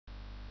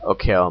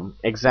Okay,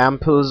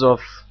 examples of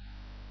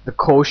the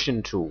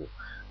quotient tool.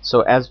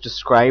 So as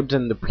described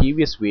in the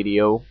previous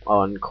video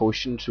on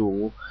quotient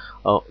tool,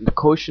 the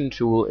quotient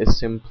tool is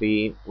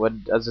simply,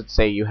 what does it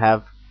say? You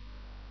have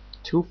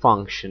two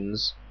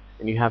functions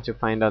and you have to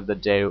find out the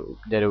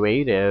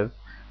derivative.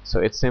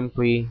 So it's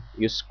simply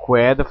you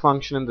square the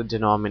function in the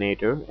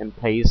denominator and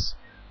place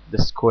the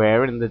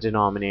square in the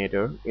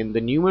denominator. In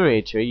the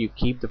numerator you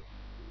keep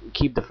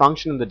the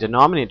function in the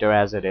denominator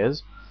as it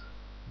is,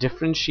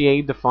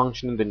 differentiate the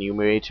function in the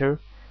numerator,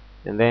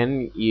 and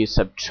then you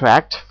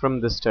subtract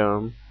from this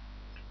term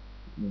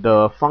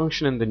the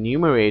function in the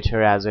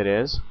numerator as it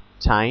is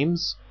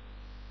times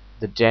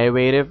the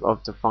derivative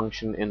of the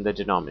function in the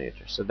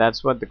denominator. So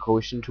that's what the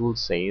quotient tool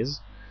says.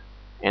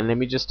 And let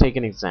me just take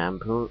an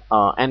example.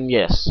 And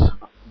yes,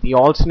 the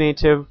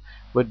alternative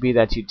would be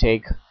that you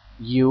take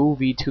u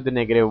v to the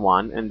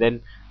 -1 and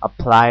then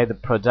apply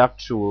the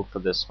product rule for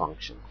this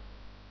function.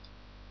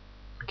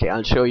 Okay,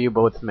 I'll show you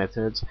both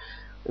methods.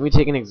 Let me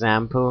take an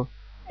example.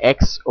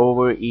 X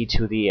over e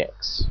to the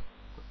x.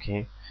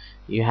 Okay,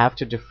 you have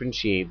to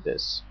differentiate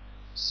this.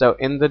 So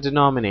in the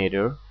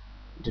denominator,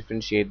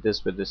 differentiate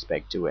this with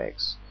respect to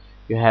x.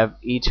 You have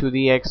e to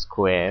the x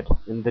squared.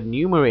 In the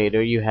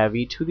numerator you have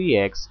e to the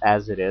x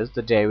as it is,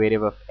 the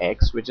derivative of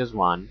x, which is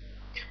 1.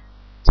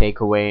 Take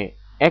away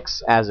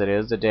x as it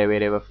is, the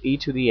derivative of e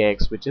to the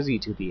x, which is e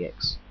to the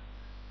x.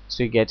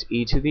 So you get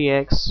e to the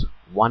x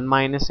 1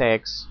 minus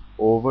x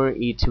over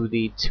e to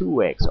the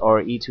 2x,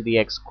 or e to the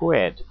x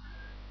squared,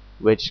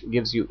 which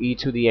gives you e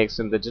to the x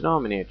in the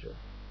denominator.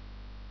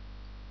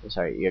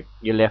 Sorry,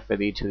 you're left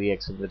with e to the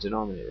x in the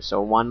denominator.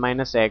 So 1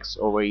 minus x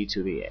over e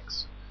to the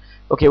x.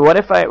 Okay, what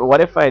if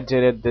I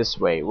did it this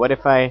way? What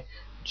if I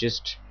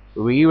just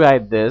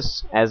rewrite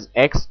this as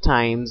x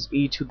times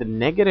e to the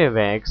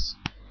 -x,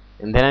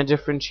 and then I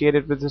differentiate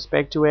it with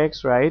respect to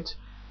x, right?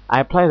 I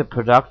apply the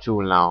product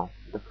rule now.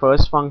 The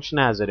first function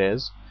as it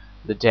is,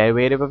 the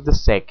derivative of the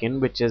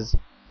second, which is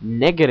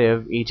negative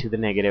e to the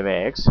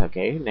 -x,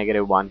 okay,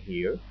 -1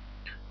 here,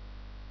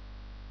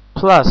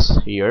 plus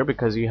here,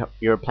 because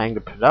you're applying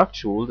the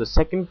product rule, the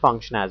second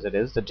function as it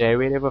is, the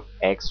derivative of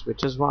x,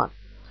 which is 1.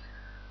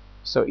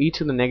 So e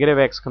to the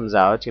 -x comes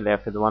out, you're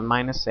left with 1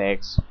 minus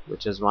x,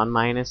 which is 1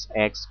 minus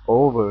x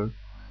over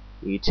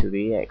e to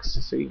the x.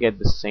 So you get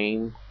the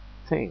same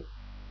thing.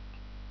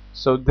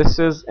 So this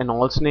is an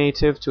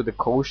alternative to the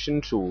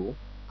quotient rule.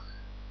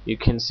 You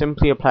can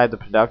simply apply the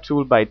product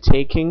rule by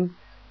taking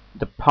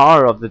the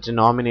power of the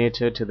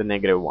denominator to the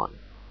 -1.